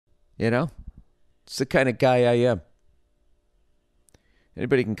You know? It's the kind of guy I am.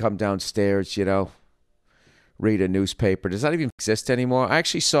 Anybody can come downstairs, you know, read a newspaper. Does that even exist anymore? I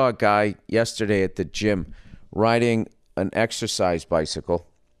actually saw a guy yesterday at the gym riding an exercise bicycle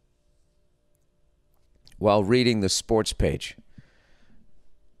while reading the sports page,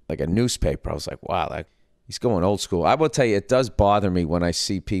 like a newspaper. I was like, wow, he's going old school. I will tell you, it does bother me when I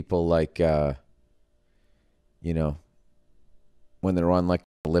see people like, you know, when they're on like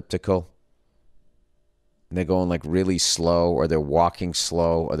elliptical and they're going like really slow, or they're walking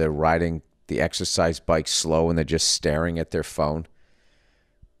slow, or they're riding the exercise bike slow and they're just staring at their phone.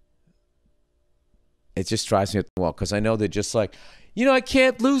 It just drives me up the wall because I know they're just like, you know, I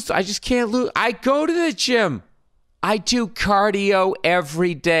just can't lose. I go to the gym. I do cardio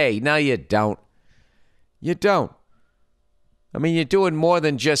every day. No, you don't. You don't. I mean, you're doing more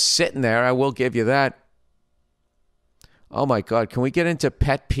than just sitting there. I will give you that. Oh, my God. Can we get into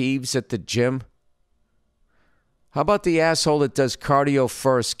pet peeves at the gym? How about the asshole that does cardio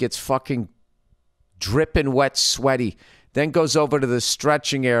first, gets fucking dripping wet, sweaty, then goes over to the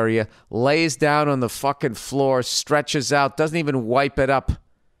stretching area, lays down on the fucking floor, stretches out, doesn't even wipe it up.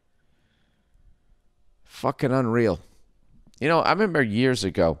 Fucking unreal. You know, I remember years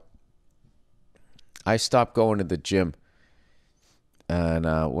ago, I stopped going to the gym. And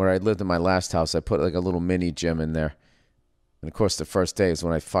where I lived in my last house, I put like a little mini gym in there. And of course, the first day is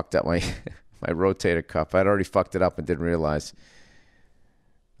when I fucked up my my rotator cuff. I'd already fucked it up and didn't realize.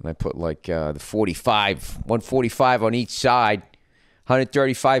 And I put like the 145 on each side,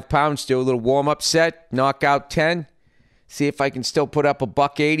 135 pounds, do a little warm-up set, knock out 10, see if I can still put up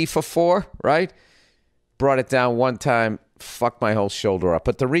 $180 for 4, right? Brought it down one time, fucked my whole shoulder up.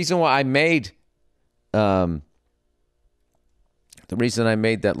 But the reason why I made, that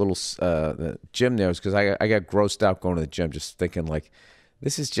little the gym there is because I got grossed out going to the gym, just thinking like,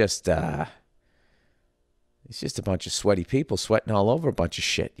 this is just, it's just a bunch of sweaty people sweating all over a bunch of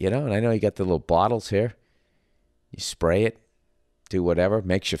shit, you know? And I know you got the little bottles here. You spray it, do whatever,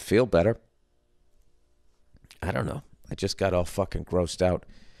 makes you feel better. I don't know. I just got all fucking grossed out.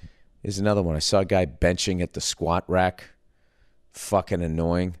 Here's another one. I saw a guy benching at the squat rack. Fucking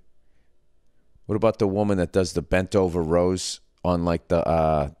annoying. What about the woman that does the bent over rows on like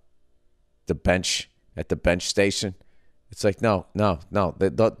the bench at the bench station? It's like, no.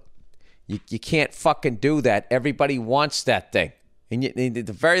 You can't fucking do that. Everybody wants that thing. And at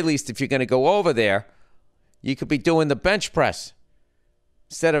the very least, if you're going to go over there, you could be doing the bench press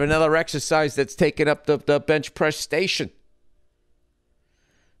instead of another exercise that's taking up the bench press station.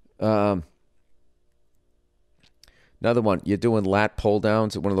 Another one, you're doing lat pull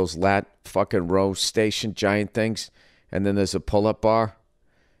downs at one of those lat fucking row station giant things, and then there's a pull-up bar.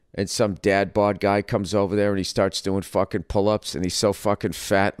 And some dad bod guy comes over there and he starts doing fucking pull-ups, and he's so fucking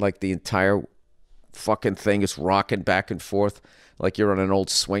fat, like the entire fucking thing is rocking back and forth like you're on an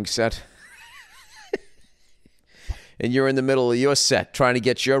old swing set. And you're in the middle of your set trying to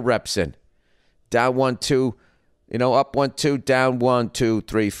get your reps in. Down 1, 2, you know, up 1, 2, down 1, 2,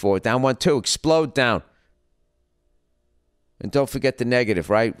 3, 4, down 1, 2, explode down. And don't forget the negative,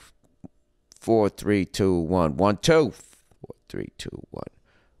 right? 4, 3, 2, 1, 1, 2, 4, 3, 2, 1.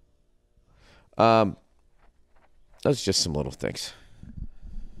 Those are just some little things.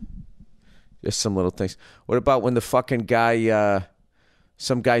 Just some little things. What about when the fucking guy,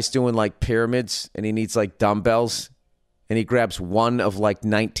 some guy's doing like pyramids and he needs like dumbbells and he grabs one of like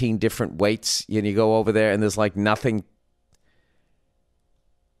 19 different weights and you go over there and there's like nothing.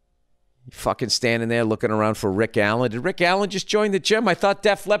 You fucking standing there looking around for Rick Allen. Did Rick Allen just join the gym? I thought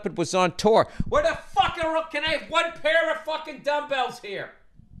Def Leppard was on tour. Where the fuck can I have one pair of fucking dumbbells here?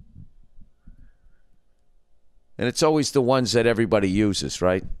 And it's always the ones that everybody uses,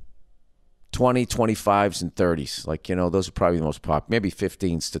 right? 20, 25s, and 30s. Like, you know, those are probably the most popular. Maybe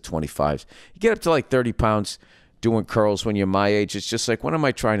 15s to 25s. You get up to like 30 pounds doing curls when you're my age. It's just like, what am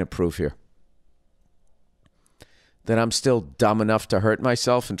I trying to prove here? That I'm still dumb enough to hurt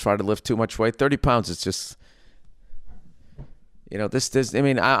myself and try to lift too much weight? 30 pounds, it's just, you know, I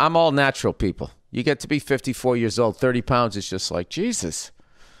mean, I'm all natural people. You get to be 54 years old, 30 pounds is just like, Jesus.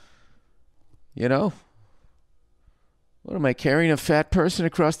 You know? What am I carrying, a fat person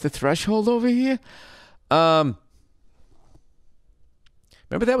across the threshold over here? Remember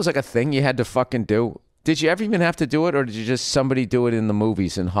that was like a thing you had to fucking do? Did you ever even have to do it, or did you just somebody do it in the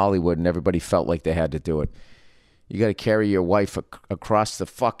movies in Hollywood and everybody felt like they had to do it? You got to carry your wife across the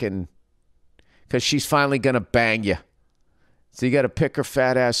fucking, because she's finally going to bang you. So you got to pick her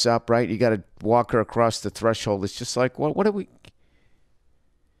fat ass up, right? You got to walk her across the threshold. It's just like, what are we?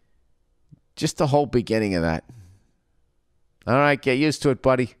 Just the whole beginning of that. All right, get used to it,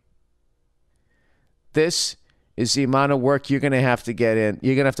 buddy. This is the amount of work you're going to have to get in.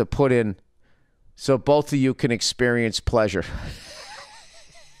 You're going to have to put in so both of you can experience pleasure.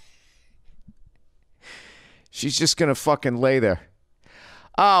 She's just going to fucking lay there.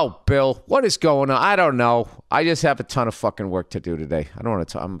 Oh, Bill, what is going on? I don't know. I just have a ton of fucking work to do today. I don't want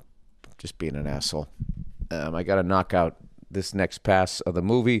to. I'm just being an asshole. I got to knock out this next pass of the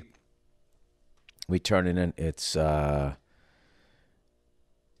movie. We turn it in. It's the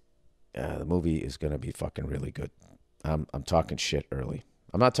movie is going to be fucking really good. I'm talking shit early.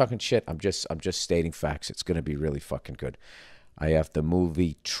 I'm not talking shit. I'm just stating facts. It's going to be really fucking good. I have the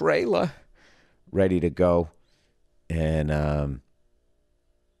movie trailer ready to go, and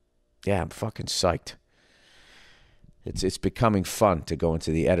yeah, I'm fucking psyched. It's becoming fun to go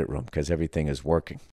into the edit room because everything is working.